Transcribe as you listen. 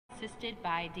assisted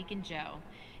by Deacon Joe.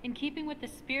 In keeping with the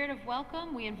spirit of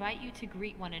welcome, we invite you to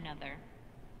greet one another.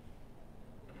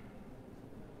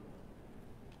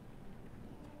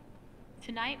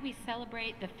 Tonight we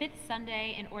celebrate the 5th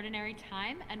Sunday in Ordinary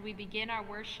Time, and we begin our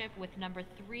worship with number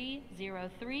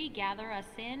 303, Gather Us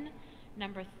In,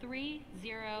 number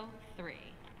 303.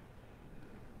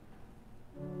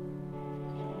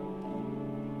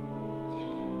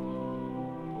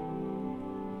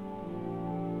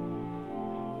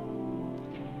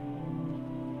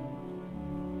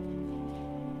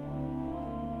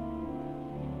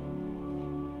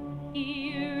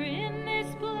 Here in this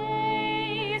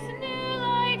place, new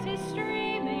light is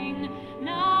streaming.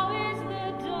 Now is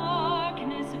the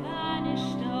darkness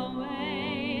vanished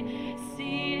away.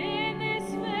 See in this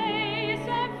face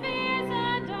our fears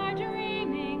and our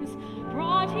dreamings,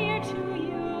 brought here to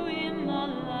you in the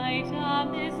light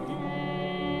of this day.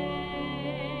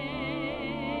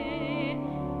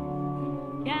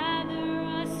 Gather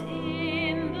us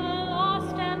in, the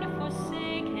lost and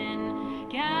forsaken.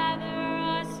 Gather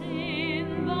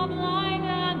the blind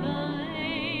and the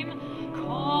lame,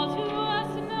 call to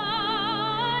us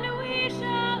now, and we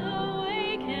shall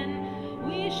awaken.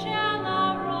 We shall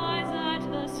arise at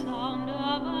the sound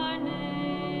of our name.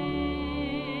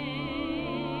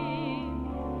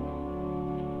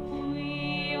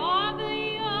 We are the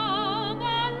young,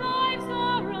 and lives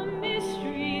are a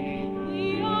mystery.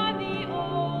 We are the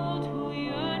old who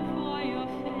yearn for your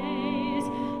face.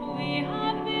 We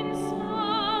have been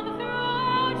sung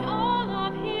throughout all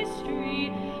of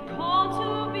history, called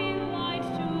to be light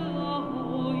to the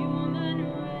whole human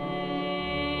race.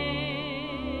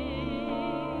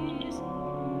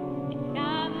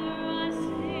 Gather us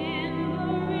in, the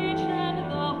rich and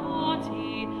the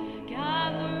haughty.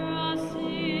 Gather us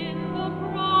in, the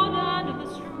proud and the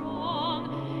strong.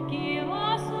 Give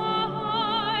us a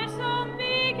heart so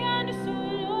meek and so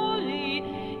lowly.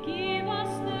 Give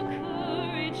us the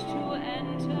courage to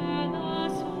enter the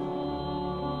song.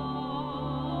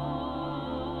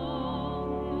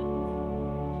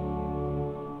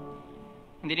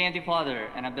 In the name of the Father,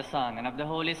 and of the Son, and of the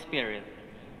Holy Spirit.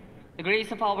 The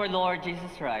grace of our Lord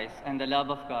Jesus Christ, and the love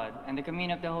of God, and the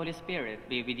communion of the Holy Spirit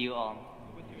be with you all.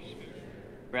 With your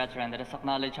spirit. Brethren, let us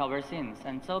acknowledge our sins,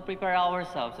 and so prepare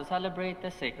ourselves to celebrate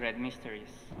the sacred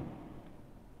mysteries.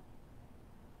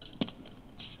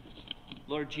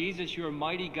 Lord Jesus, you are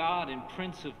mighty God and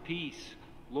Prince of Peace.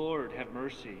 Lord, have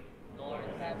mercy. Lord,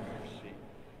 have mercy.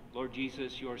 Lord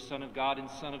Jesus, you are Son of God and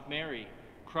Son of Mary.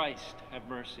 Christ, have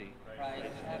mercy.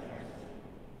 Christ, have mercy.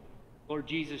 Lord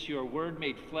Jesus, you are Word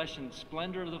made flesh and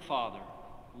splendor of the Father.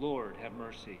 Lord, have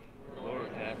mercy.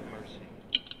 Lord, have mercy.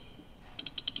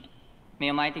 May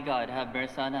Almighty God have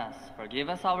mercy on us, forgive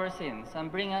us our sins,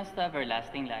 and bring us to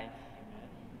everlasting life.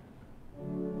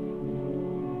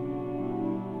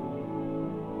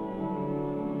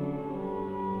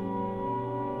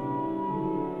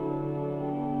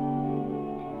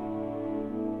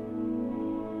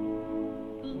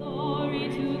 Glory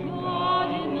to God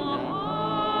in the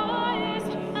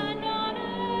highest, and on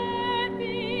earth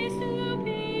peace to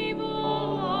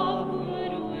people of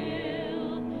good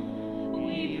will.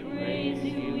 We praise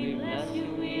you, we bless you,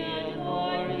 we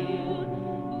adore you,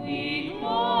 we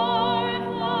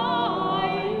glorify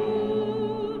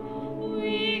you.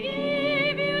 We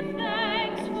give you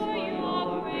thanks for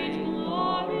your great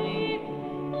glory,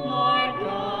 Lord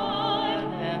God,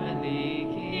 Heavenly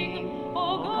King, O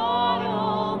God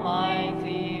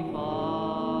Almighty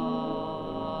Father,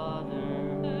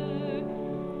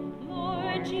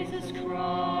 Lord Jesus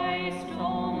Christ,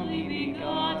 only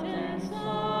begotten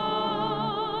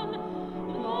Son,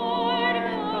 Lord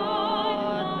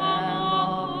God, Lamb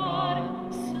of God,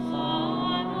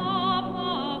 Son of the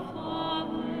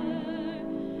Father,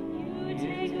 you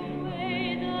take away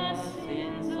the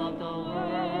sins of the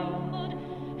world,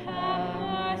 have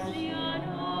mercy on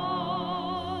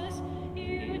us.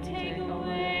 You take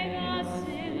away the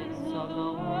sins of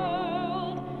the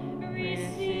world,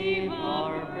 receive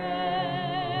our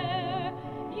prayer.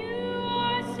 You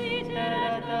are seated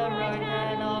at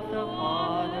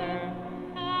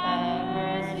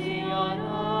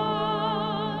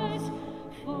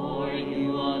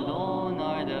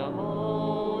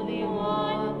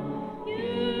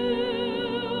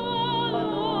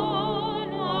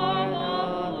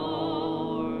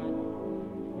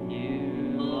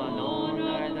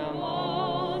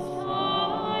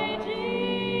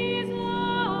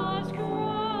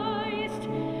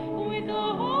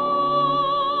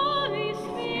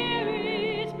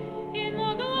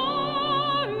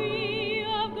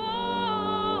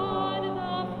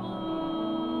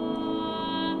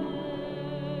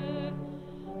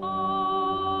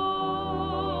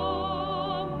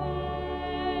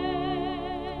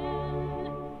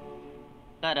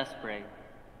Let us pray.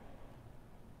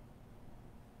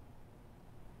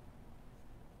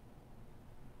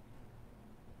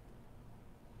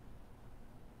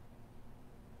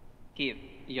 Keep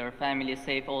your family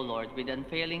safe, O Lord, with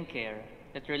unfailing care,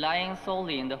 that relying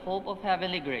solely in the hope of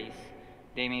heavenly grace,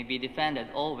 they may be defended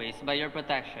always by your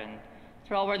protection.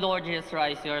 Through our Lord Jesus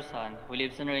Christ, your Son, who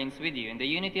lives and reigns with you in the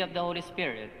unity of the Holy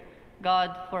Spirit,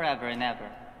 God, forever and ever.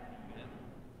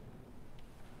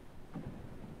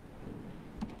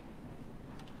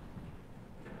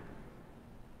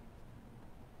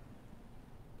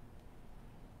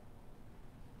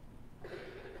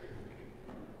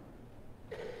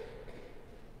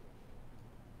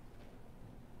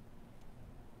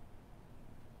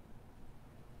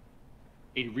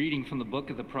 A reading from the book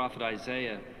of the prophet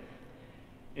Isaiah.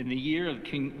 In the year of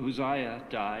King Uzziah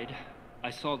died,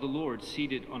 I saw the Lord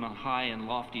seated on a high and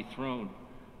lofty throne,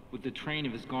 with the train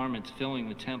of his garments filling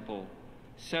the temple.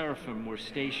 Seraphim were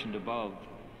stationed above.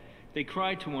 They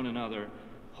cried to one another,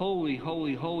 "Holy,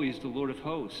 holy, holy is the Lord of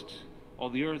hosts. All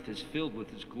the earth is filled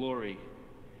with his glory."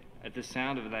 At the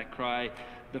sound of that cry,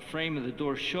 the frame of the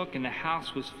door shook, and the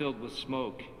house was filled with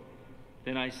smoke.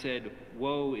 Then I said,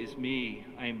 "Woe is me,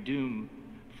 I am doomed,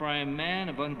 for I am a man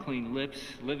of unclean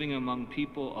lips, living among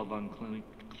people of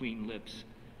unclean lips.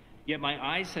 Yet my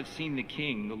eyes have seen the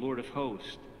King, the Lord of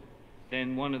hosts."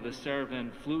 Then one of the seraphim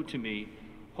flew to me,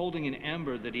 holding an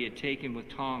ember that he had taken with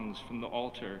tongs from the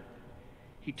altar.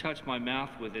 He touched my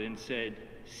mouth with it and said,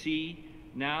 "See,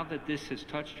 now that this has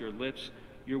touched your lips,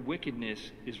 your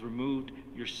wickedness is removed,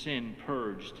 your sin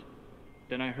purged."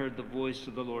 Then I heard the voice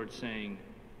of the Lord saying,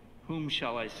 "Whom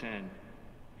shall I send?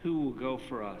 Who will go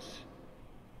for us?"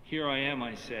 "Here I am,"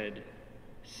 I said,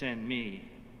 "send me."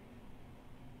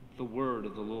 The word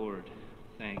of the Lord.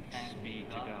 Thanks be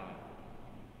to God.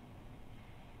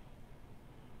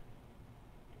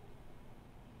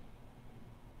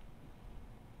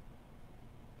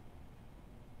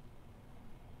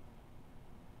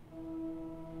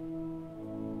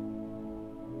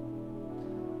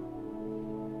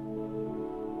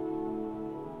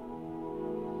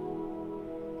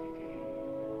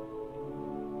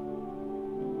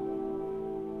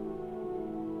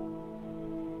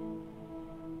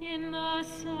 In the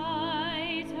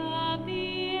sight of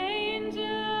the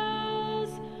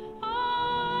angels,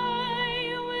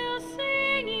 I will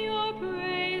sing your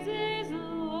praises,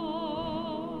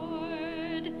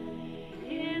 Lord.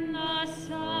 In the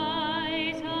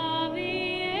sight of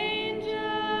the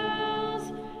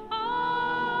angels,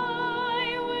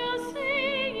 I will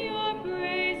sing your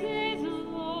praises,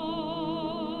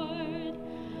 Lord.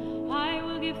 I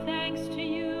will give thanks to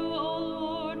you, O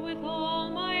Lord, with all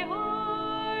my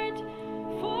heart.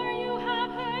 For you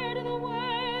have heard the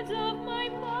words of my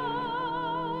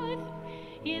mouth.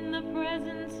 In the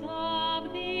presence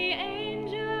of the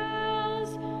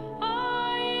angels,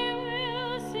 I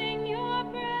will sing your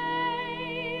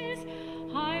praise.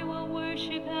 I will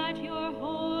worship at your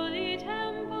holy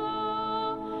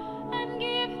temple and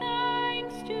give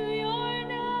thanks to your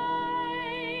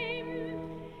name.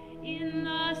 In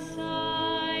the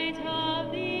sight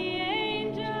of the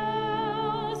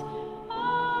angels,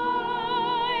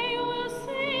 I will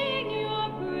sing your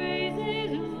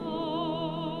praises,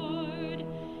 Lord,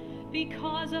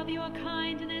 because of your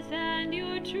kindness and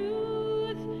your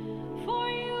truth. For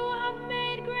you have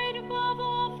made great above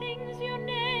all things your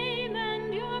name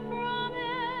and your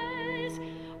promise.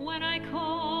 When I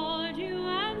called, you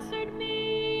answered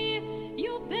me.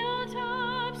 You built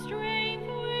up strength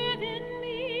within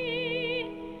me.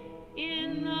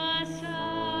 In the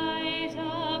sight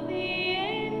of the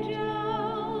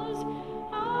angels,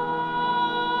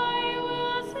 I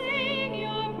will sing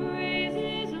your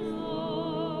praises,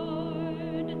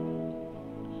 Lord.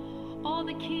 All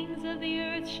the kings of the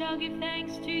earth shall give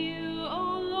thanks to you,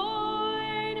 O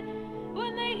Lord,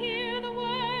 when they hear the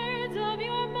words of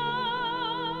your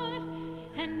mouth,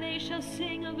 and they shall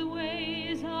sing of the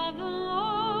ways of the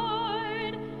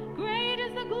Lord. Great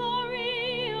is the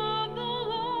glory of the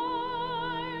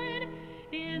Lord.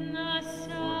 In the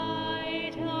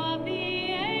sight of the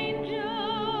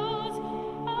angels,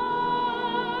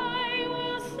 I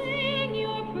will sing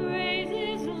your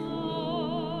praises,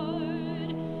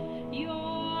 Lord.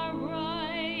 Your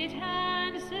right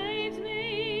hand saves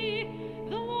me.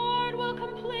 The Lord will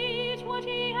complete what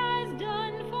he has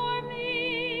done for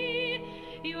me.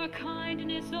 Your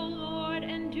kindness, O Lord,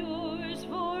 endures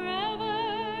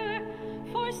forever.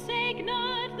 Forsake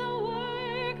not the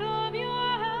work of your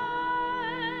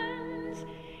hands.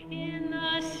 In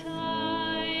the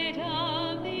sight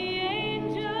of the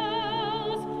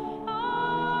angels,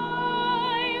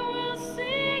 I will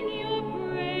sing your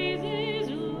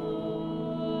praises,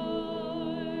 Lord.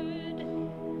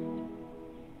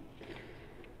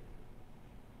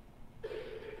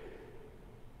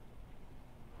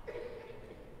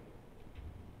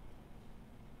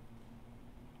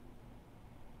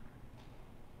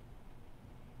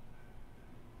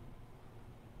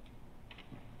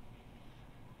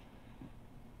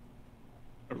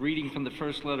 reading from the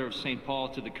first letter of St. Paul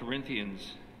to the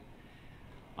Corinthians.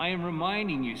 I am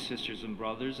reminding you, sisters and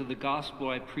brothers, of the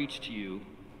gospel I preached to you,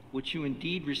 which you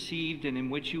indeed received and in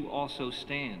which you also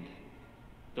stand,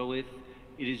 though if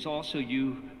it is also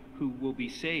you who will be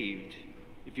saved,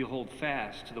 if you hold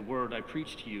fast to the word I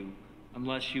preached to you,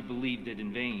 unless you believed it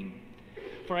in vain.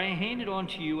 For I handed on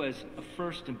to you as of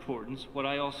first importance what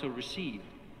I also received,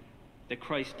 that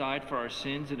Christ died for our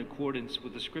sins in accordance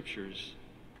with the Scriptures,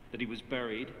 that he was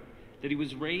buried, that he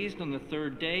was raised on the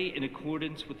third day in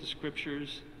accordance with the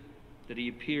Scriptures, that he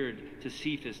appeared to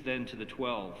Cephas, then to the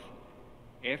 12.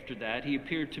 After that, he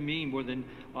appeared to me more than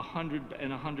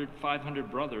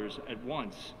 500 brothers at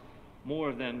once, more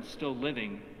of them still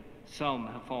living, some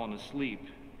have fallen asleep.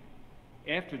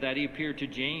 After that, he appeared to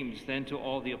James, then to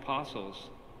all the apostles.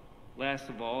 Last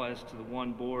of all, as to the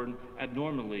one born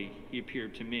abnormally, he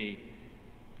appeared to me.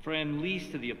 For I am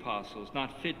least of the apostles,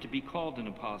 not fit to be called an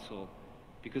apostle,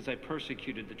 because I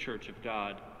persecuted the church of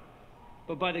God.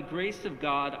 But by the grace of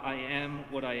God, I am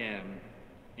what I am.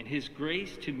 And his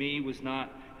grace to me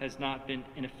has not been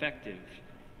ineffective.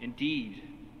 Indeed,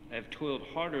 I have toiled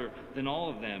harder than all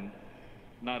of them.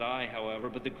 Not I, however,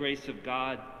 but the grace of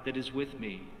God that is with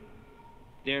me.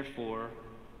 Therefore,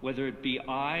 whether it be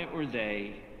I or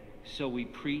they, so we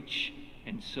preach,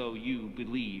 and so you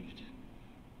believed.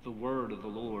 The word of the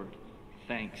Lord.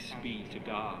 Thanks be to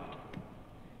God.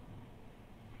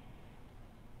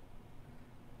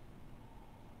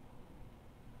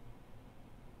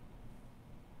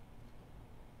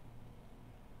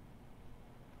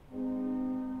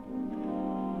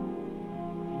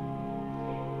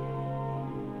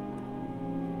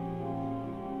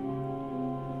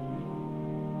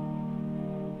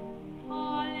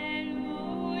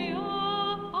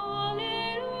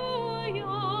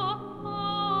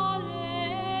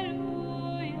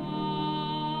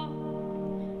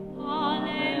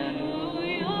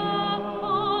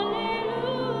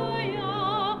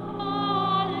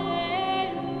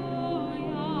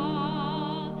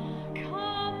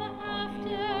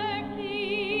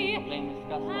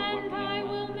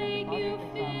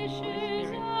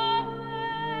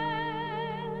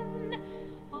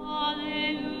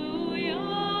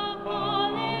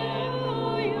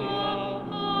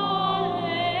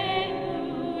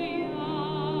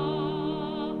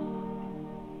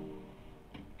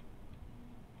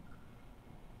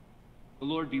 The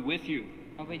Lord be with you.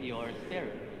 And with your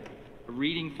spirit. A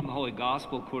reading from the Holy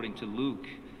Gospel according to Luke.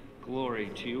 Glory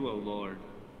to you, O Lord.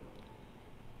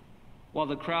 While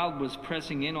the crowd was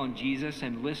pressing in on Jesus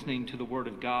and listening to the word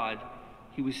of God,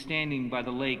 he was standing by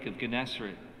the lake of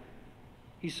Gennesaret.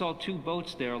 He saw two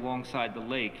boats there alongside the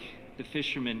lake. The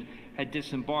fishermen had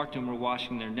disembarked and were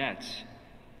washing their nets.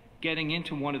 Getting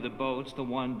into one of the boats, the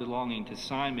one belonging to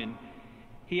Simon,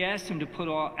 he asked him to put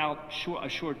out a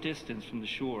short distance from the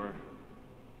shore.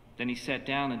 Then he sat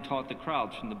down and taught the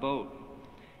crowds from the boat.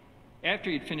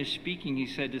 After he had finished speaking, he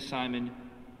said to Simon,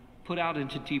 "Put out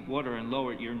into deep water and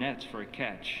lower your nets for a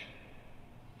catch."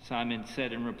 Simon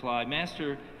said in reply,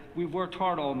 "Master, we've worked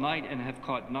hard all night and have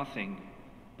caught nothing,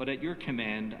 but at your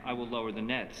command I will lower the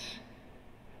nets."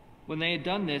 When they had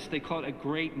done this, they caught a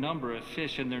great number of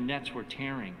fish, and their nets were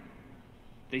tearing.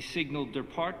 They signaled their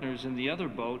partners in the other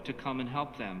boat to come and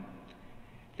help them.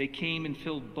 They came and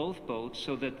filled both boats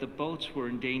so that the boats were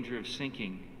in danger of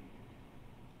sinking.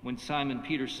 When Simon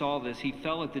Peter saw this, he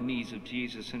fell at the knees of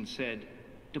Jesus and said,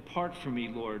 "Depart from me,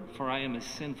 Lord, for I am a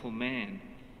sinful man."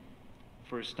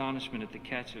 For astonishment at the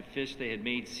catch of fish they had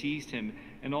made seized him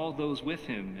and all those with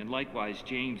him, and likewise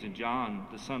James and John,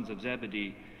 the sons of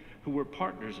Zebedee, who were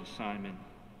partners of Simon.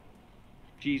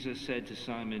 Jesus said to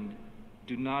Simon,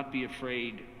 "Do not be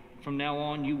afraid. From now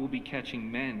on you will be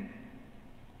catching men."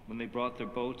 When they brought their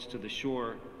boats to the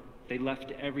shore, they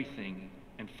left everything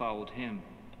and followed him.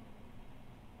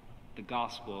 The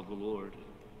Gospel of the Lord.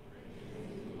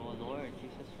 O Lord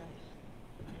Jesus Christ.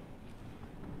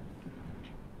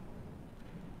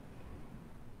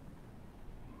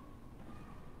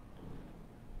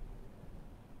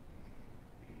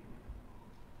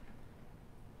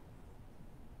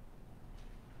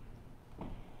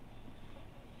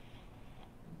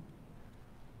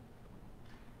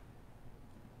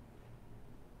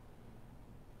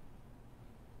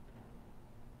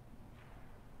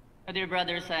 Dear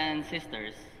brothers and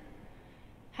sisters,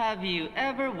 have you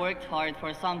ever worked hard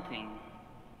for something,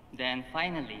 then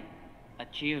finally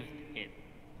achieved it?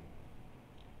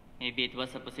 Maybe it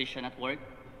was a position at work,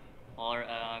 or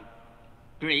a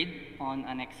grade on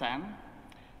an exam.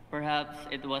 Perhaps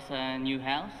it was a new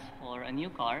house or a new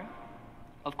car.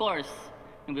 Of course,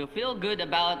 we will feel good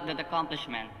about that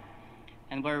accomplishment,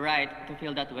 and we're right to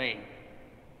feel that way.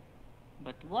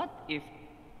 But what if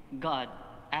God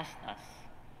asked us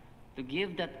to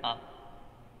give that up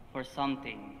for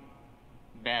something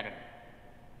better?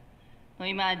 Now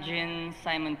imagine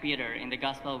Simon Peter in the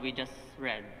gospel we just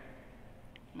read.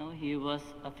 No, he was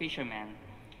a fisherman,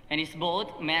 and his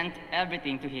boat meant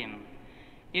everything to him.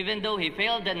 Even though he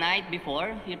failed the night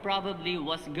before, he probably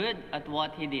was good at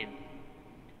what he did.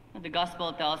 The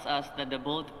gospel tells us that the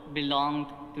boat belonged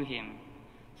to him.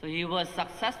 So he was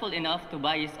successful enough to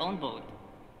buy his own boat.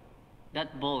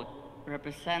 That boat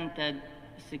represented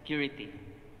security.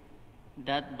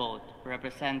 That boat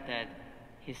represented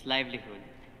his livelihood.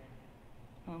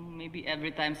 Maybe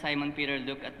every time Simon Peter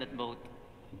looked at that boat,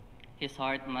 his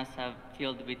heart must have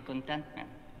filled with contentment.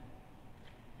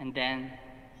 And then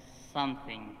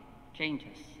something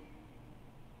changes.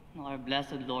 Our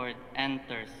blessed Lord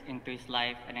enters into his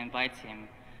life and invites him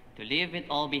to leave it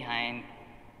all behind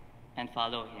and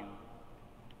follow him.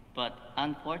 But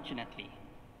unfortunately,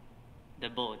 the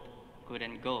boat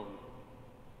couldn't go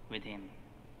with him.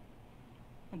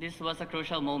 This was a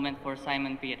crucial moment for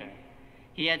Simon Peter.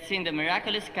 He had seen the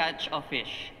miraculous catch of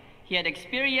fish. He had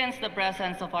experienced the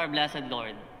presence of our blessed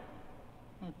Lord.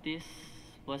 This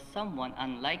was someone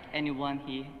unlike anyone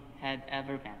he had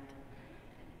ever met.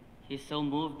 He's so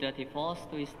moved that he falls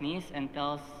to his knees and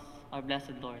tells our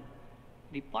blessed Lord,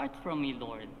 "Depart from me,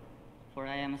 Lord, for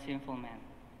I am a sinful man."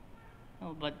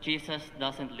 But Jesus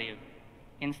doesn't leave.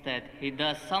 Instead, he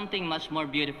does something much more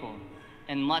beautiful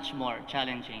and much more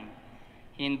challenging.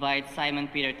 He invites Simon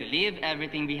Peter to leave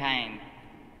everything behind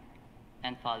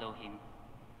and follow him.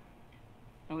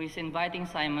 He's inviting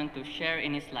Simon to share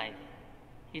in his life.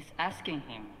 He's asking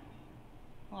him,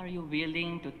 "Are you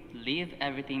willing to leave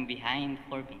everything behind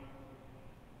for me?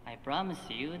 I promise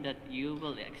you that you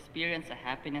will experience a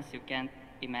happiness you can't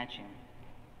imagine.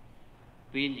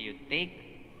 Will you take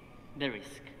the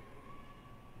risk?"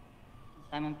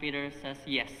 Simon Peter says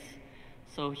yes.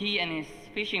 So he and his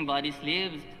fishing buddies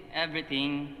leave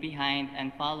everything behind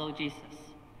and follow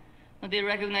Jesus. Now they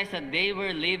recognized that they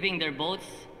were leaving their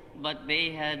boats, but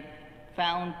they had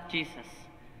found Jesus.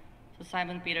 So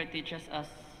Simon Peter teaches us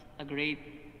a great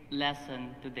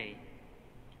lesson today.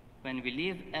 When we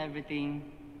leave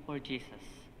everything for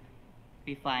Jesus,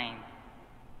 we find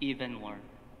even more.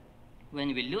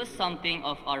 When we lose something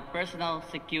of our personal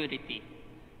security,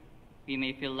 we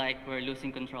may feel like we're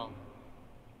losing control,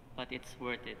 but it's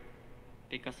worth it.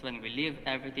 Because when we leave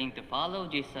everything to follow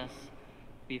Jesus,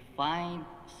 we find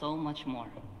so much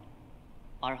more.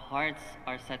 Our hearts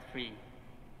are set free,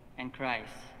 and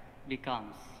Christ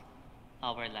becomes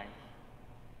our life.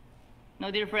 Now,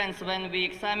 dear friends, when we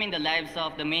examine the lives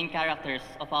of the main characters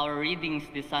of our readings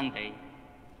this Sunday,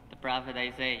 the prophet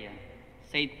Isaiah,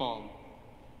 St. Paul,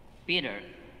 Peter,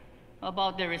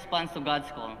 about their response to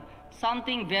God's call,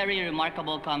 something very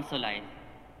remarkable comes to light,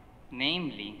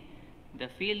 namely, the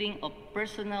feeling of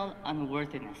personal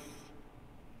unworthiness,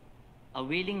 a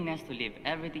willingness to leave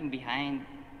everything behind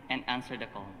and answer the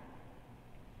call.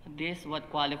 This is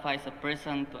what qualifies a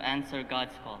person to answer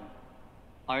God's call.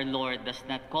 Our Lord does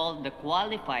not call the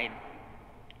qualified,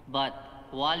 but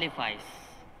qualifies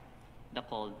the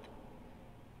called.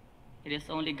 It is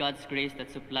only God's grace that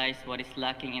supplies what is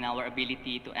lacking in our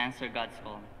ability to answer God's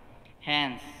call.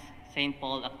 Hence, St.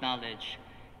 Paul acknowledged,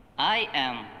 "I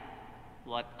am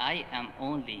what I am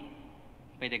only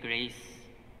by the grace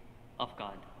of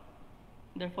God."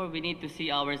 Therefore, we need to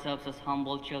see ourselves as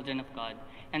humble children of God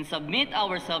and submit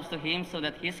ourselves to Him so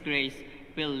that His grace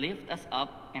will lift us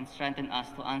up and strengthen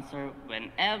us to answer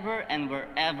whenever and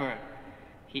wherever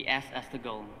He asks us to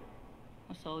go.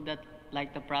 So that,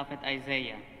 like the prophet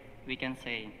Isaiah, we can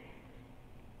say,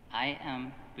 "I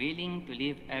am willing to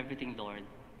leave everything, Lord.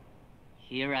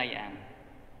 Here I am.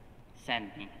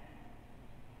 Send me."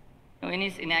 Now, in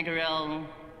his inaugural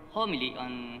homily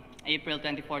on April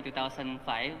 24,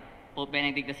 2005, Pope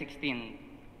Benedict XVI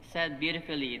said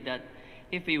beautifully that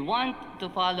if we want to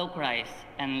follow Christ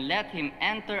and let Him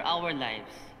enter our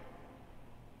lives,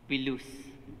 we lose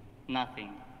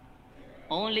nothing.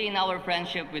 Only in our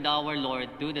friendship with our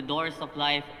Lord do the doors of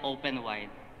life open wide.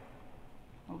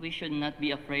 We should not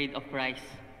be afraid of Christ.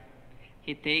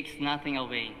 He takes nothing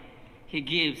away. He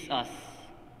gives us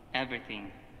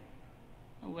everything.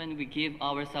 When we give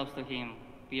ourselves to Him,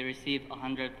 we receive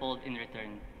 100-fold in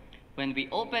return. When we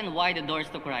open wide the doors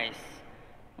to Christ,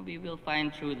 we will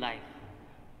find true life.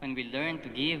 When we learn to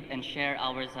give and share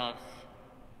ourselves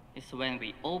is when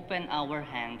we open our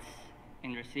hands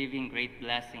in receiving great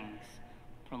blessings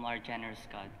from our generous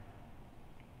God.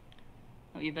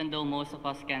 Now, even though most of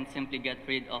us can't simply get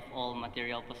rid of all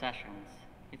material possessions,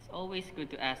 it's always good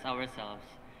to ask ourselves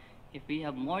if we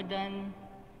have more than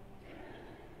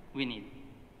we need.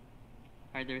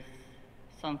 Are there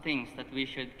some things that we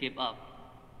should give up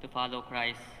to follow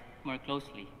Christ more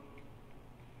closely?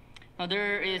 Now,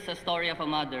 there is a story of a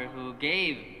mother who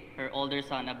gave her older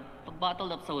son a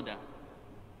bottle of soda,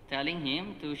 telling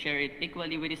him to share it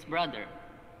equally with his brother.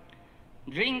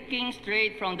 Drinking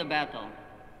straight from the bottle,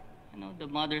 the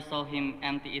mother saw him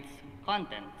empty its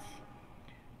contents.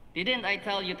 "Didn't I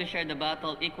tell you to share the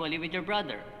bottle equally with your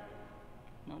brother?"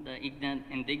 The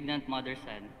indignant mother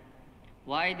said,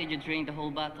 "Why did you drink the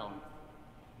whole bottle?"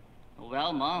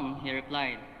 "Well, Mom," he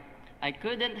replied, "I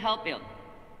couldn't help it,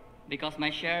 because my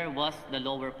share was the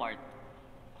lower part."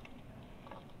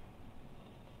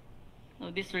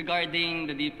 Disregarding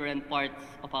the different parts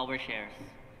of our shares,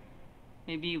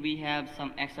 maybe we have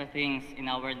some extra things in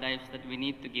our lives that we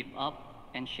need to give up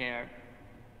and share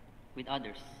with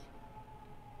others.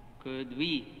 Could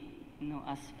we,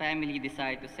 as family,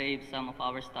 decide to save some of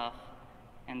our stuff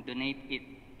and donate it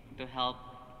to help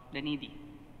the needy?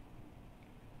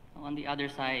 On the other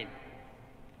side,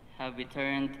 have we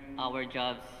turned our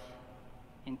jobs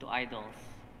into idols?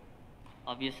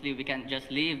 Obviously, we can't just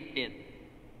leave it,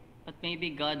 but maybe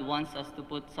God wants us to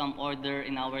put some order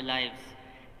in our lives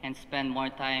and spend more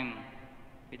time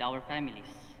with our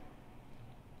families.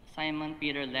 Simon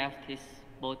Peter left his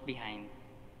boat behind.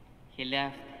 He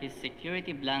left his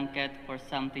security blanket for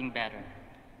something better.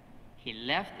 He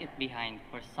left it behind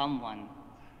for someone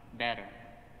better,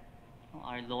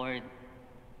 our Lord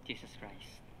Jesus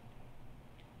Christ.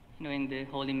 In the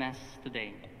Holy Mass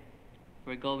today,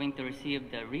 we're going to receive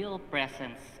the real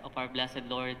presence of our blessed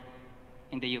Lord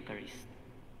in the Eucharist.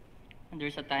 And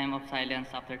there's a time of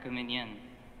silence after communion.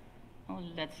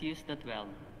 Let's use that well.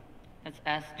 Let's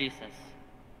ask Jesus,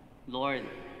 "Lord,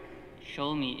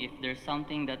 show me if there's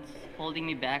something that's holding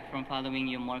me back from following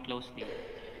you more closely,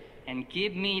 and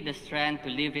give me the strength to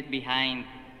leave it behind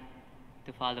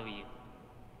to follow you."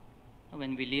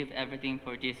 When we leave everything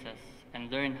for Jesus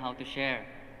and learn how to share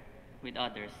with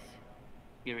others,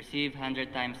 we receive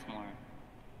 100 times more.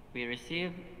 We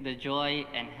receive the joy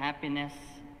and happiness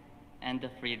and the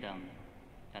freedom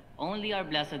that only our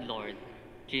blessed Lord,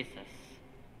 Jesus,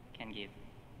 can give.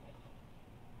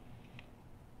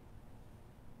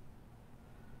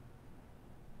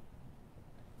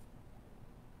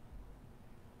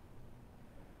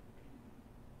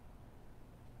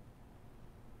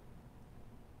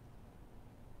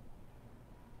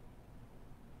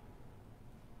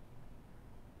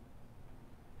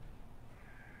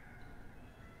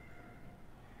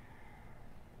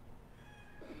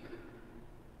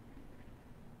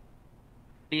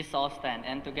 Please all stand,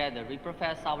 and together we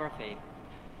profess our faith.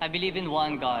 I believe in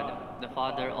one God, the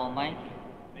Father Almighty,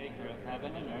 maker of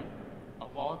heaven and earth,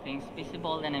 of all things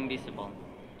visible and invisible.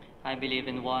 I believe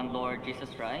in one Lord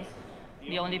Jesus Christ,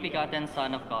 the only begotten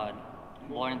Son of God,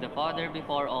 born of the Father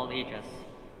before all ages,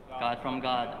 God from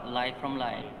God, light from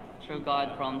light, true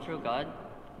God from true God,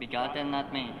 begotten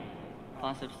not made,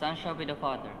 consubstantial with the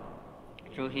Father.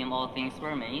 Through him all things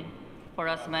were made, for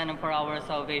us men and for our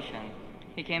salvation.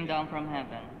 He came down from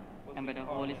heaven, and by the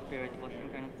Holy Spirit was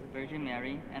incarnate of the Virgin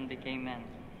Mary, and became man.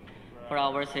 For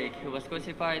our sake, he was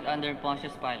crucified under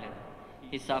Pontius Pilate.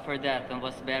 He suffered death and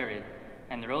was buried,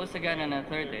 and rose again on the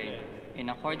third day, in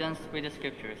accordance with the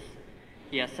Scriptures.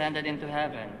 He ascended into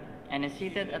heaven, and is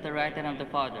seated at the right hand of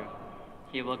the Father.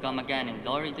 He will come again in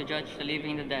glory to judge the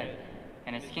living and the dead,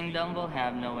 and his kingdom will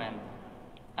have no end.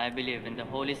 I believe in the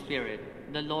Holy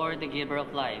Spirit, the Lord, the giver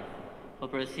of life, who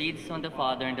proceeds from the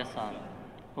Father and the Son,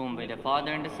 whom by the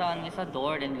Father and the Son is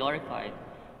adored and glorified,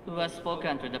 who has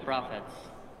spoken through the prophets.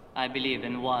 I believe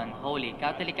in one holy,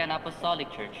 Catholic, and Apostolic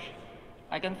Church.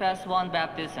 I confess one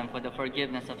baptism for the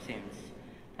forgiveness of sins,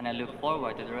 and I look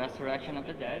forward to the resurrection of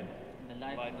the dead and the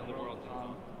life of the world to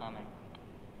come. Amen.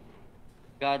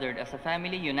 Gathered as a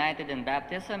family united in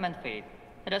baptism and faith,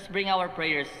 let us bring our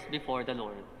prayers before the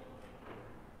Lord.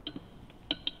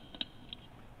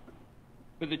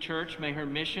 For the Church, may her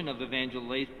mission of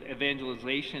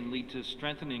evangelization lead to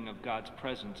strengthening of God's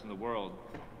presence in the world.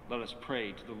 Let us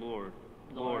pray to the Lord.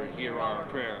 Lord, hear our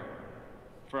prayer.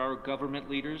 For our government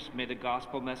leaders, may the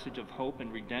gospel message of hope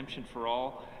and redemption for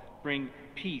all bring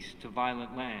peace to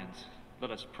violent lands. Let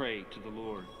us pray to the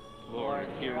Lord. Lord,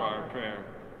 hear our prayer.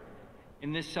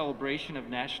 In this celebration of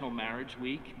National Marriage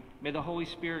Week, may the Holy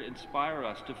Spirit inspire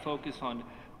us to focus on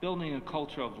building a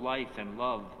culture of life and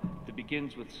love that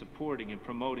begins with supporting and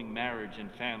promoting marriage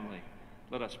and family.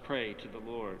 Let us pray to the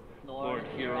Lord. Lord,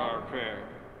 hear our prayer.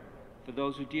 For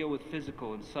those who deal with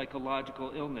physical and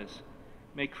psychological illness,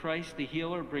 may Christ the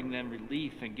healer bring them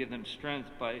relief and give them strength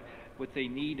by what they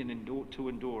need and to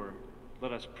endure.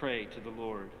 Let us pray to the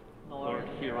Lord. Lord,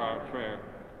 hear our prayer.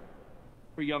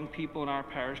 For young people in our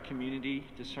parish community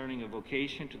discerning a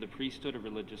vocation to the priesthood or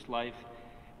religious life,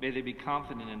 may they be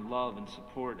confident in love and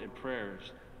support and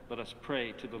prayers. Let us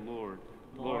pray to the Lord.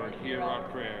 Lord, hear our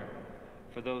prayer.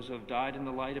 For those who have died in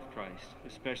the light of Christ,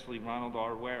 especially Ronald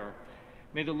R. Ware,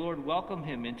 may the Lord welcome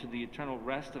him into the eternal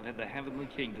rest of the heavenly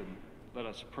kingdom. Let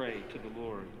us pray to the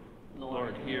Lord.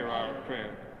 Lord, hear our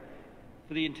prayer.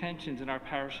 For the intentions in our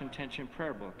parish intention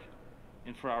prayer book,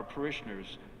 and for our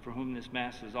parishioners for whom this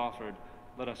Mass is offered,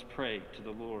 let us pray to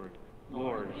the Lord.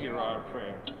 Lord, hear our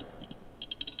prayer.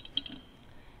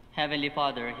 Heavenly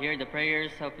Father, hear the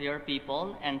prayers of your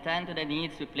people and tend to the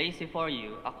needs we place before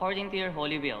you according to your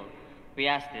holy will. We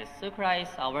ask this through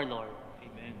Christ our Lord.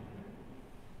 Amen.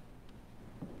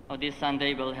 Now, this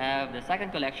Sunday we'll have the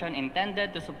second collection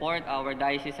intended to support our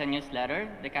diocesan newsletter,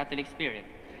 The Catholic Spirit.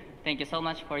 Thank you so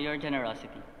much for your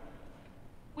generosity.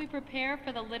 We prepare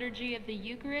for the Liturgy of the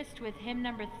Eucharist with hymn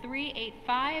number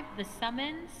 385, The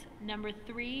Summons, number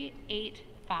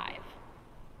 385.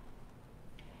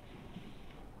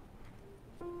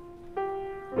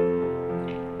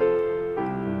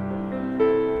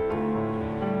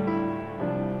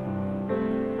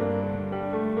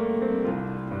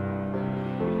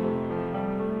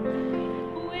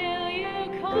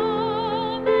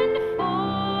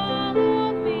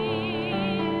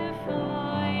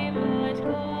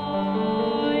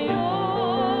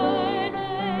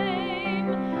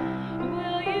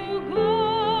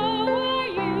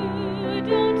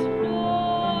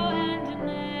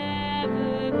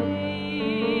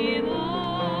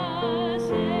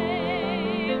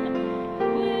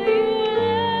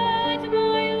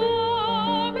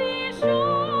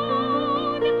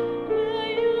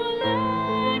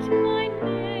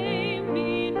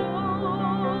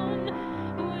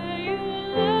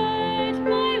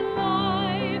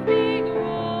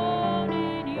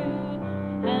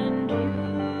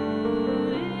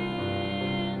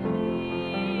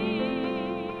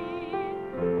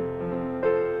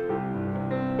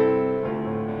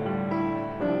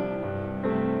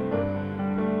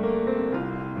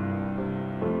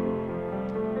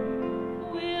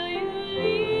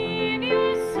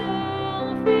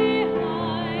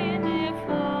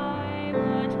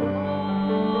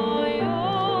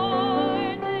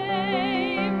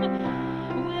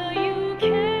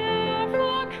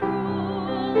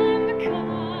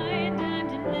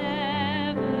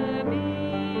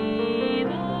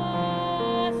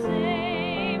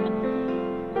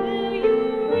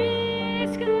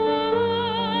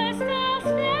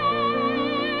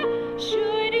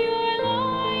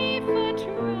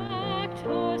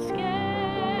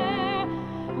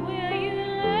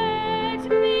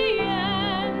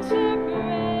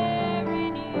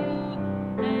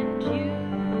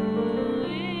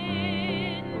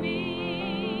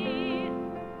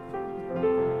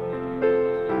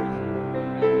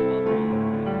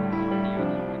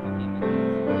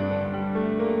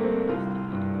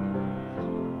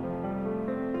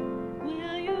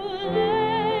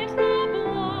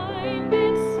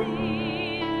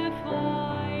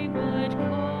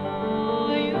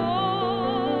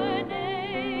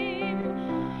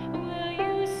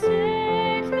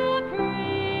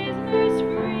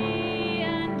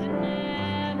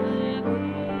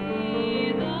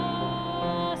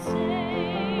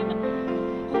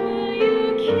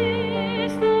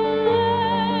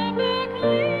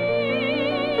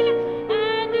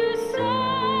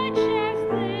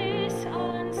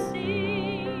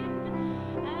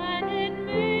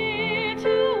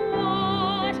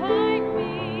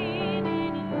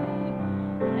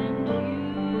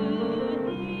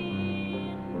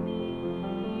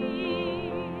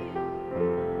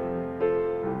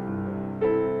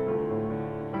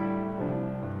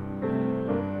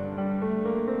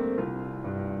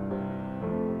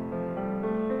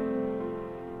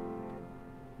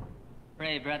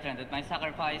 Pray, brethren, that my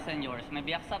sacrifice and yours may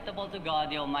be acceptable to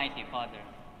God, the Almighty Father.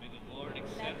 May the Lord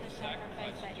accept the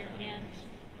sacrifice at your hands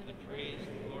for the praise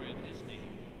and glory of his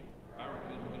name, for our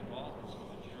good and of all his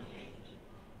holy church.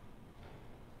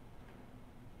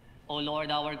 O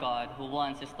Lord our God, who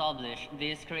once established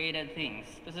these created things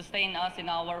to sustain us in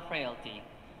our frailty,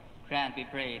 grant, we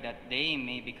pray, that they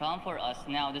may become for us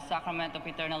now the sacrament of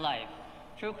eternal life,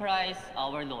 through Christ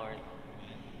our Lord.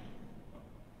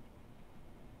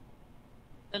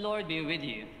 The Lord be with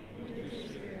you.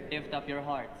 Lift up your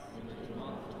hearts.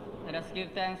 Let us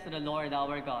give thanks to the Lord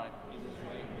our God.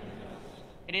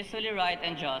 It is truly right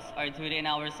and just, our duty and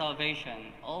our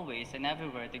salvation, always and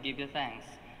everywhere to give you thanks,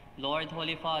 Lord,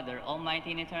 Holy Father,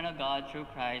 Almighty and eternal God, through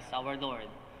Christ our Lord.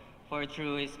 For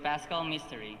through his paschal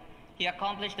mystery, he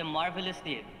accomplished the marvelous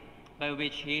deed by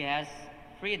which he has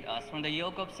freed us from the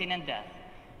yoke of sin and death,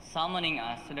 summoning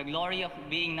us to the glory of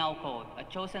being now called a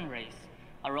chosen race,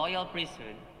 a royal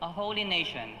priesthood, a holy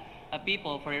nation, a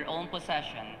people for your own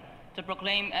possession, to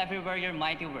proclaim everywhere your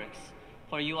mighty works.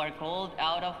 For you have called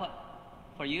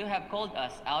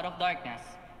us out of darkness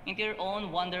into your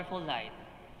own wonderful light.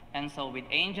 And so with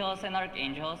angels and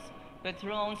archangels, with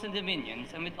thrones and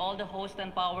dominions, and with all the hosts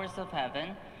and powers of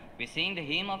heaven, we sing the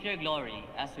hymn of your glory,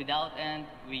 as without end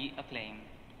we acclaim.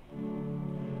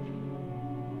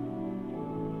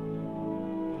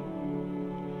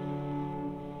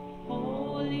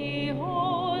 Holy,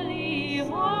 holy,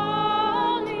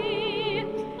 holy,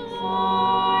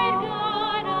 Lord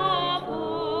God of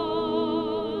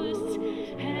hosts,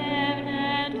 heaven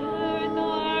and earth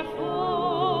are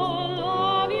full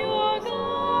of your glory.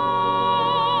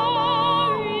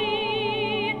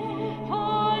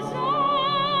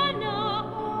 Hosanna,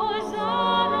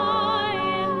 Hosanna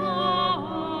in the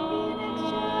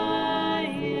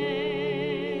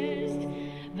highest.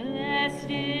 Blessed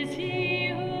is he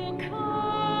who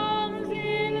comes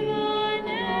in the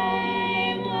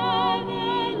name of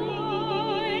the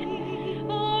Lord.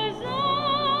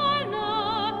 Hosanna,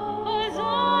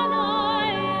 Hosanna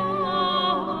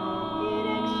in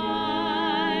the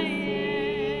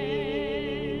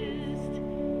highest.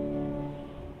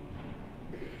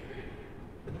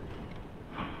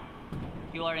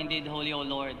 You are indeed holy, O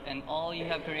Lord, and all you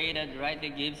have created rightly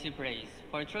gives you praise.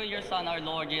 For through your Son, our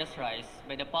Lord Jesus Christ,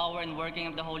 by the power and working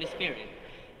of the Holy Spirit,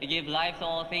 you give life to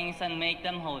all things and make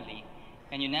them holy.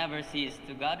 And you never cease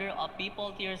to gather a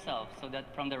people to yourself, so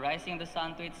that from the rising of the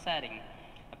sun to its setting,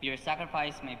 a pure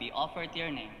sacrifice may be offered to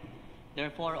your name.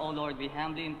 Therefore, O Lord, we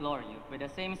humbly implore you, with the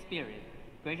same Spirit,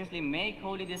 graciously make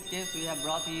holy these gifts we have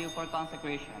brought to you for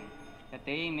consecration, that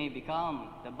they may become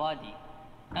the body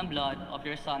and blood of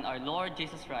your Son, our Lord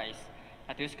Jesus Christ,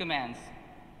 at whose commands,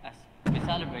 as we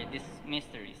celebrate these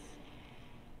mysteries.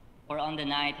 For on the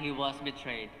night he was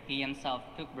betrayed, he himself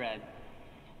took bread,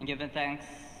 and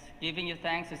giving you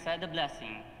thanks, he said the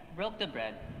blessing, broke the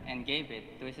bread, and gave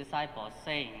it to his disciples,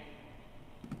 saying,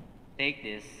 "Take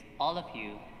this, all of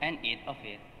you, and eat of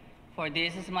it, for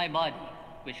this is my body,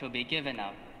 which will be given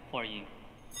up for you."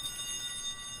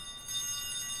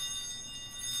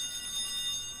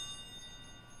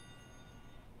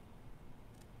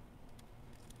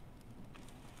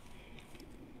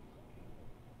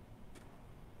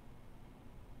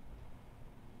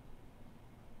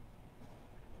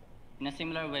 In a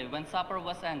similar way, when supper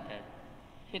was ended,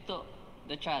 he took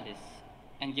the chalice,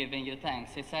 and giving you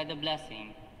thanks, he said the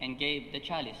blessing, and gave the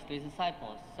chalice to his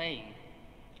disciples, saying,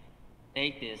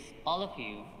 "Take this, all of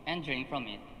you, and drink from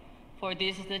it, for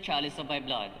this is the chalice of my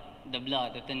blood, the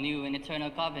blood of the new and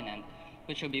eternal covenant,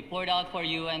 which will be poured out for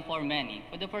you and for many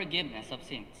for the forgiveness of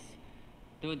sins.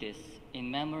 Do this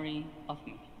in memory of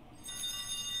me."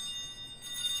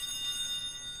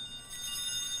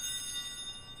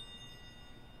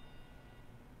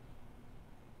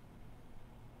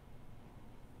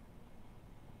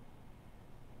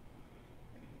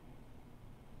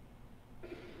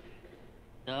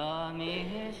 The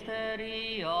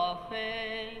mystery of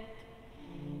faith.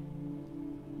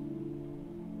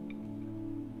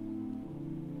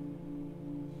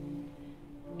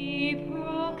 We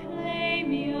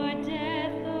proclaim your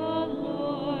death, O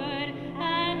Lord,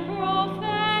 and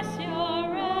profess your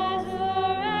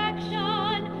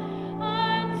resurrection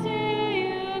until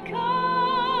you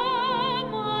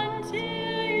come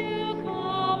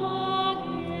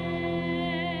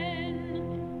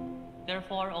again.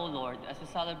 Therefore, O Lord, as we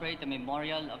celebrate the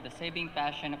memorial of the saving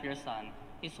passion of your Son,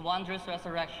 his wondrous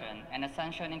resurrection and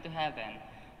ascension into heaven,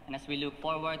 and as we look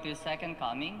forward to his second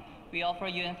coming, we offer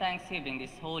you in thanksgiving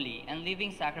this holy and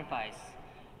living sacrifice.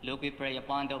 Look, we pray,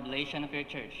 upon the oblation of your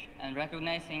church, and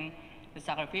recognizing the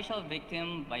sacrificial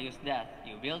victim by whose death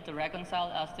you willed to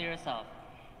reconcile us to yourself,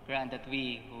 grant that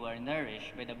we, who are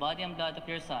nourished by the body and blood of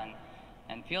your Son,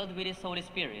 and filled with his Holy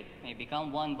Spirit, may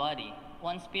become one body,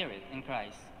 one spirit in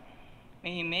Christ.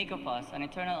 May he make of us an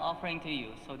eternal offering to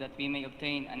you, so that we may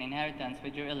obtain an inheritance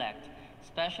with your elect,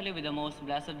 especially with the most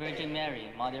blessed Virgin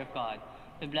Mary, Mother of God,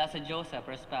 with blessed Joseph,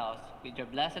 her spouse, with your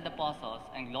blessed apostles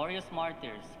and glorious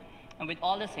martyrs, and with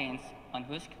all the saints, on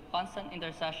whose constant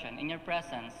intercession in your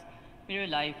presence we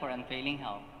rely for unfailing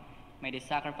help. May the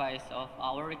sacrifice of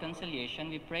our reconciliation,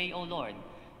 we pray, O Lord,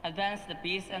 advance the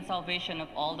peace and salvation of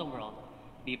all the world.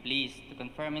 Be pleased to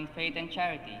confirm in faith and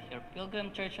charity your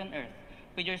pilgrim church on earth,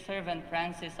 with your servant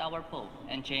Francis, our Pope,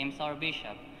 and James, our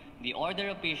Bishop, the order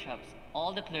of bishops,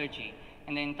 all the clergy,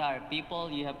 and the entire people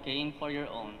you have gained for your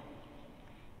own.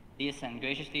 Listen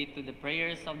graciously to the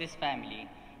prayers of this family,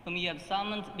 whom you have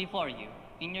summoned before you.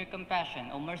 In your compassion,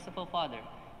 O merciful Father,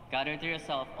 gather to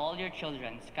yourself all your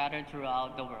children scattered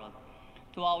throughout the world.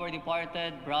 To our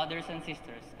departed brothers and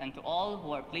sisters, and to all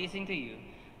who are pleasing to you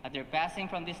at their passing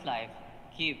from this life,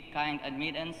 give kind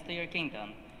admittance to your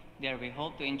kingdom. There we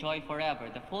hope to enjoy forever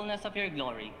the fullness of your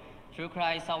glory, through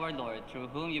Christ our Lord, through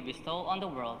whom you bestow on the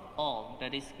world all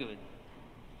that is good.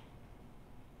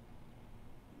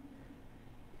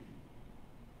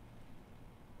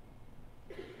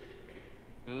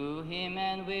 Through him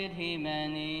and with him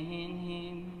and in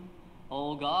him,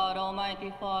 O God,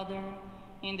 Almighty Father,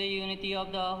 in the unity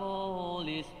of the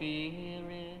Holy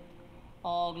Spirit,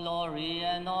 all glory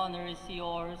and honor is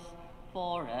yours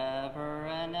forever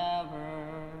and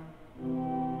ever.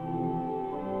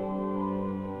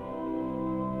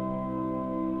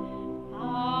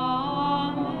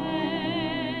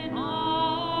 Amen, amen,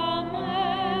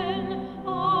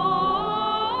 amen.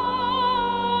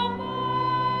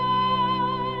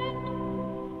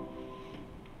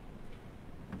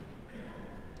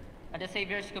 At the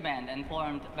Savior's command and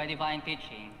formed by divine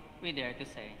teaching, we dare to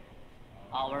say,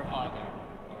 Our Father,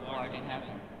 who art in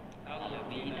heaven, hallowed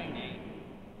be thy name.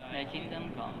 Thy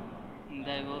kingdom come, and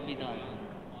thy will be done,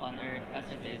 on earth as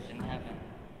it is in heaven.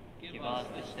 Give us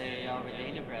this day our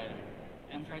daily bread,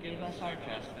 and forgive us our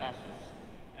trespasses,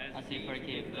 as we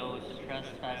forgive those who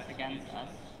trespass against us.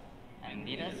 And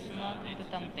lead us not into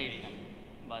temptation,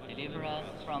 but deliver us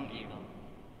from evil.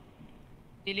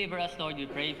 Deliver us, Lord, we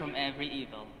pray, from every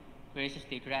evil.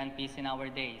 Graciously grant peace in our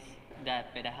days,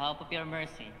 that by the help of your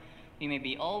mercy we may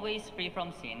be always free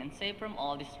from sin and safe from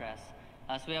all distress,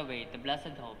 as we await the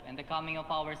blessed hope and the coming of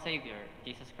our Savior,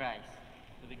 Jesus Christ.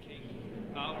 For the kingdom,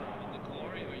 the power, and the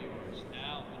glory are yours,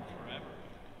 now and forever.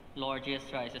 Lord Jesus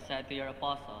Christ has said to your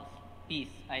apostles,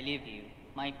 Peace I leave you,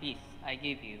 my peace I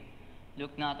give you.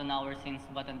 Look not on our sins,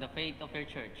 but on the faith of your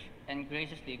church, and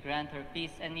graciously grant her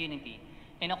peace and unity,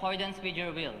 in accordance with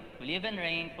your will, who live and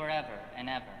reign forever and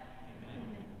ever.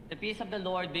 Amen. The peace of the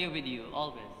Lord be with you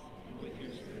always. And with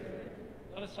your spirit,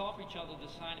 let us offer each other the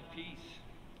sign of peace.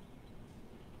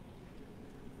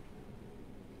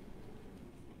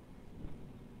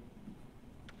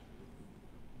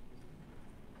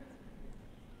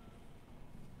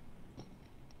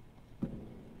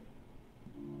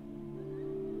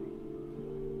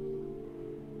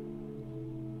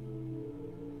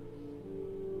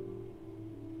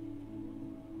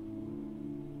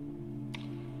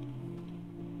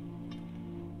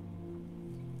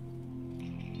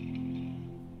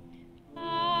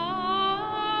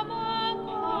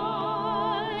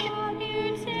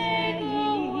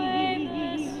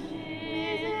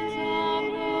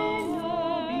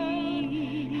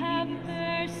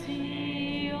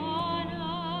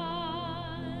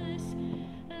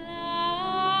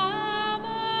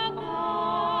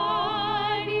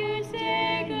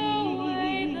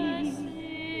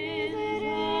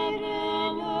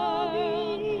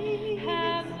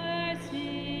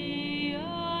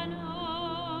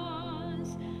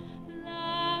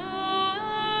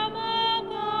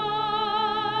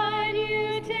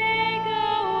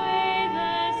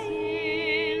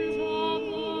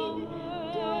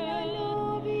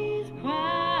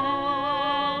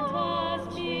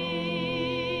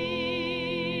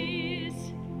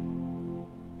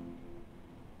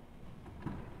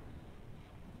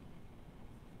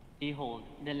 Behold,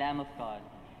 the Lamb of God.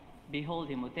 Behold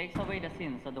him who takes away the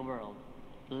sins of the world.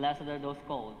 Blessed are those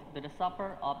called to the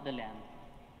supper of the Lamb.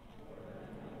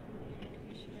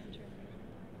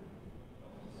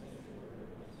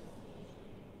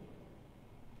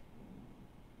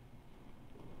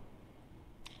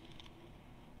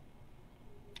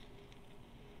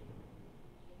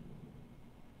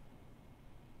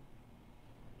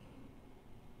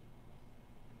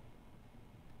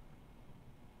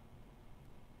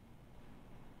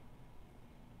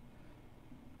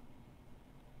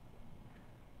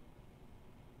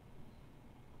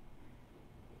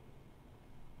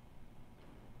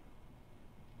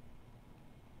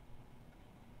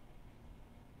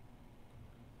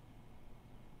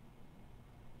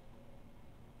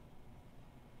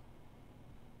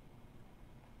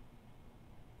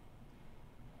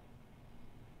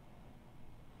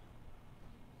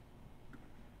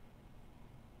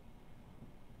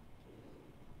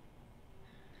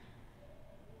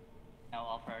 Now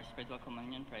offer our spiritual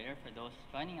communion prayer for those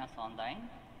joining us online.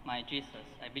 My Jesus,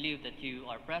 I believe that you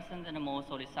are present in the Most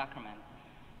Holy Sacrament.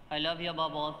 I love you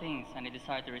above all things, and I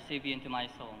desire to receive you into my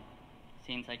soul.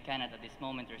 Since I cannot at this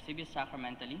moment receive you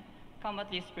sacramentally, come at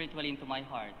least spiritually into my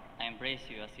heart. I embrace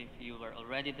you as if you were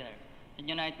already there, and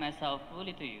unite myself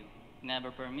fully to you. Never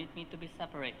permit me to be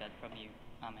separated from you.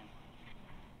 Amen.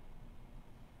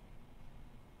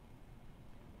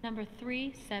 Number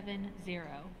 370.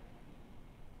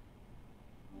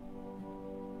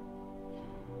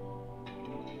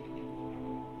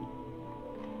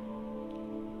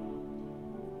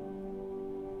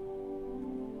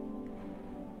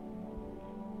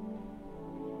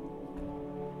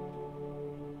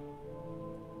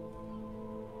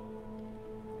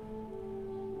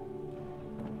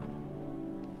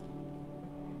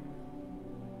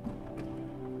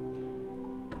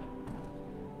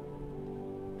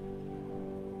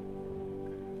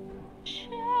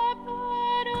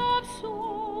 Shepherd of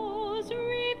souls,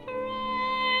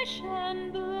 refresh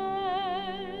and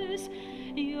bless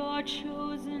your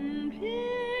chosen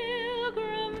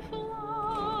pilgrim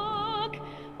flock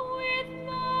with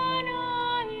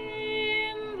manna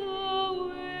in the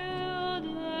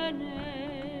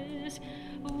wilderness,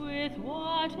 with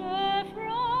water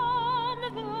from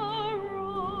the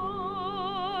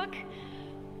rock.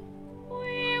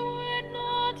 We would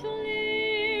not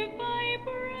live by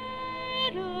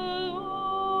bread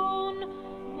alone,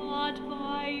 but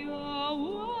by your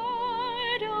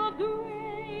word of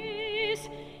grace,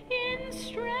 in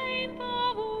strength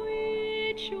of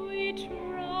which we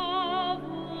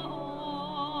travel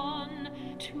on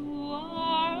to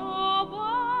our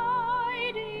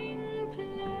abiding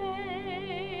place.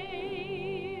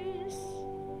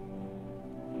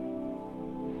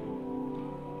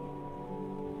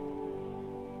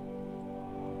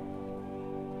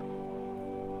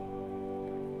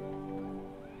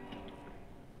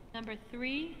 Number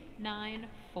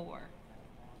 394.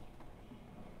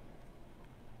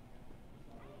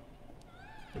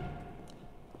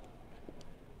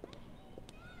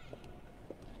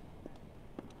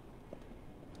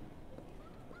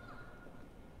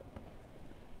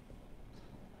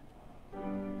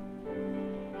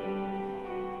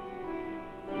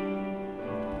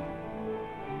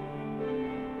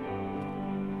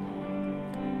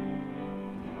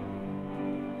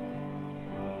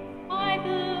 By the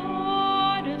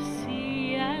Lord of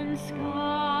sea and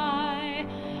sky,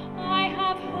 I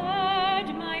have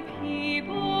heard my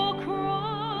people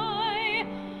cry,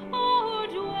 oh, who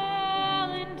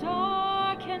dwell in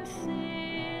dark and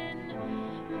sin,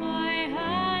 my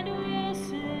hand will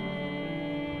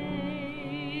save.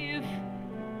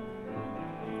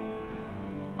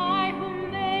 I who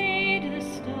made the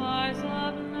stars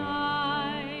of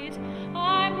night,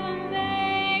 I will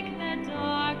make the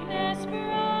darkness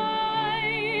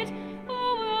bright. Who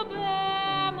will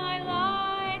bear my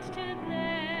light to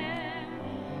them?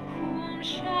 Whom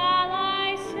shall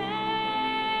I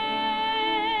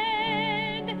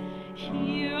send?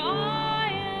 Here I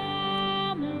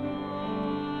am,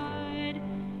 Lord.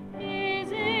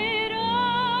 Is it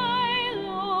I,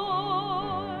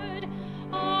 Lord?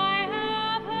 I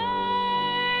have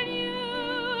heard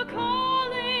you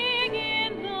calling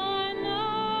in the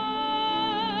night.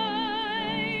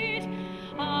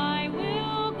 I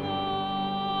will go,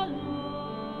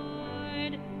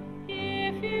 Lord,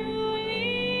 if you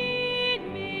lead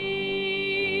me.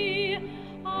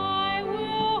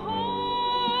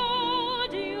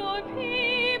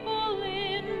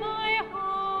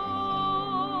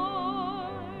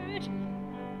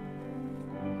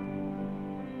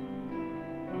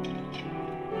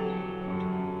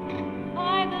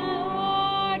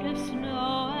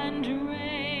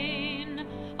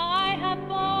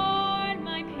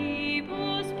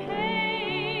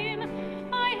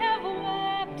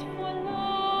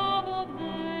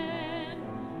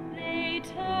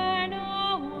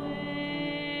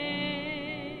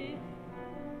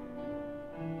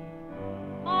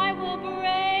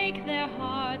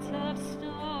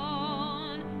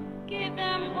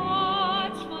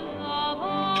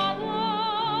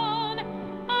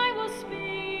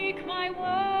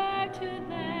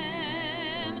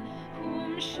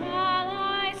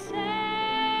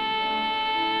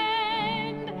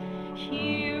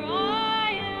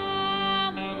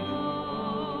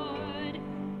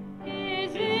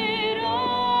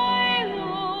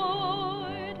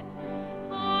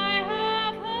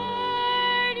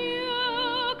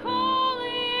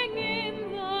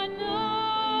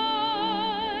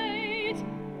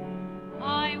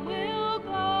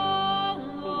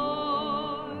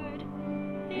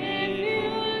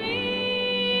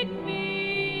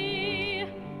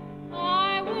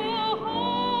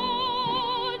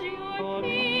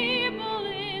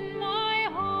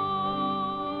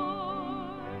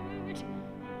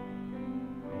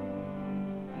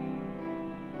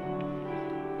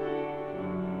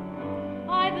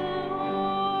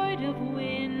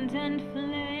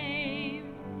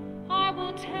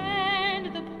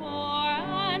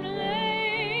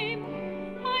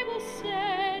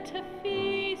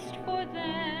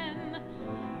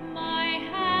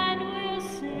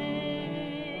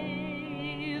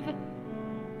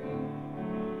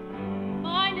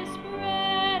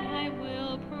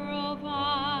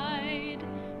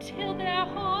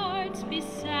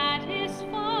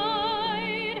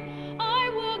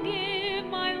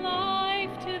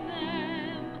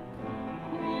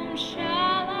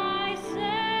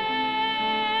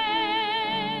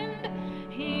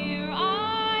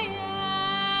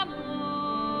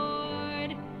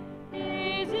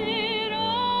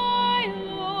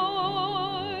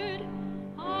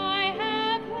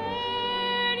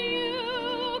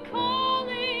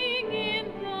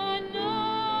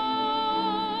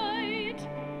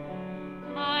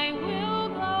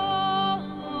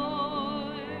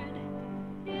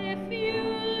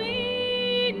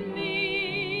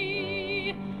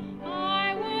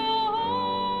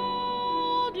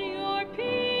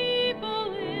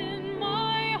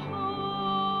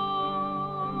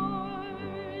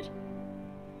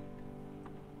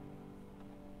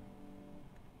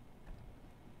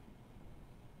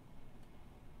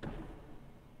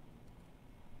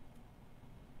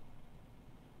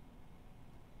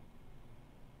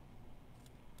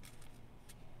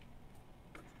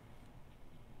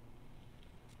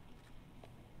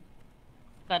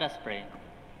 Let us pray.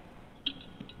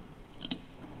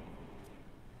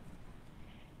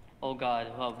 O God,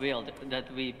 who have willed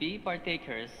that we be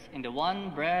partakers in the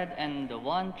one bread and the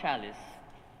one chalice,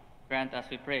 grant us,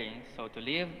 we pray, so to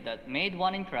live that made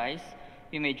one in Christ,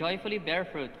 we may joyfully bear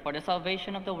fruit for the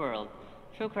salvation of the world,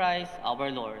 through Christ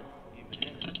our Lord.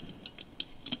 Amen.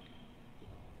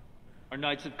 Our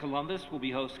Knights of Columbus will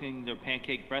be hosting their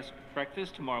pancake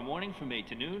breakfast tomorrow morning from 8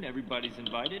 to noon. Everybody's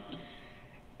invited.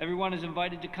 Everyone is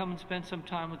invited to come and spend some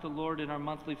time with the Lord in our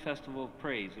monthly festival of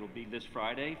praise. It will be this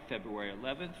Friday, February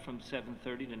 11th, from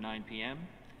 7:30 to 9 p.m.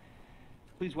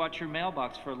 Please watch your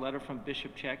mailbox for a letter from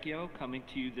Bishop Checchio coming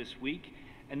to you this week,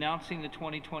 announcing the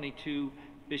 2022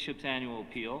 Bishop's Annual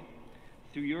Appeal.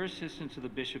 Through your assistance to the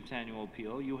Bishop's Annual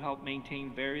Appeal, you help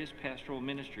maintain various pastoral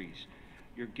ministries.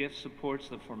 Your gift supports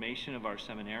the formation of our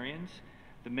seminarians,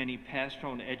 the many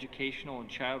pastoral and educational and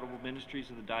charitable ministries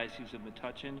of the Diocese of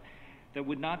Metuchen that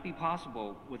would not be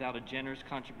possible without a generous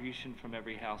contribution from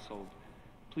every household.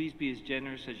 Please be as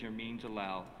generous as your means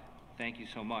allow. Thank you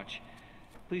so much.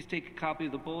 Please take a copy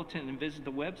of the bulletin and visit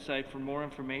the website for more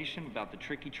information about the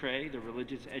Tricky Tray, the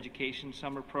Religious Education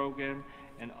Summer Program,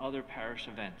 and other parish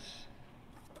events.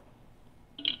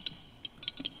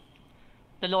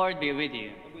 The Lord be with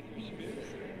you.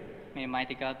 May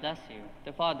Almighty God bless you,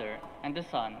 the Father, and the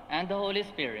Son, and the Holy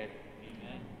Spirit.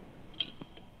 Amen.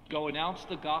 Go announce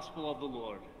the gospel of the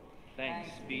Lord. Thanks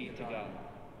be to God.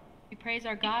 We praise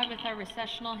our God with our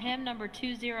recessional hymn, number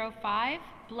 205,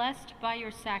 Blessed by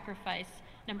Your Sacrifice,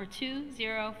 number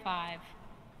 205.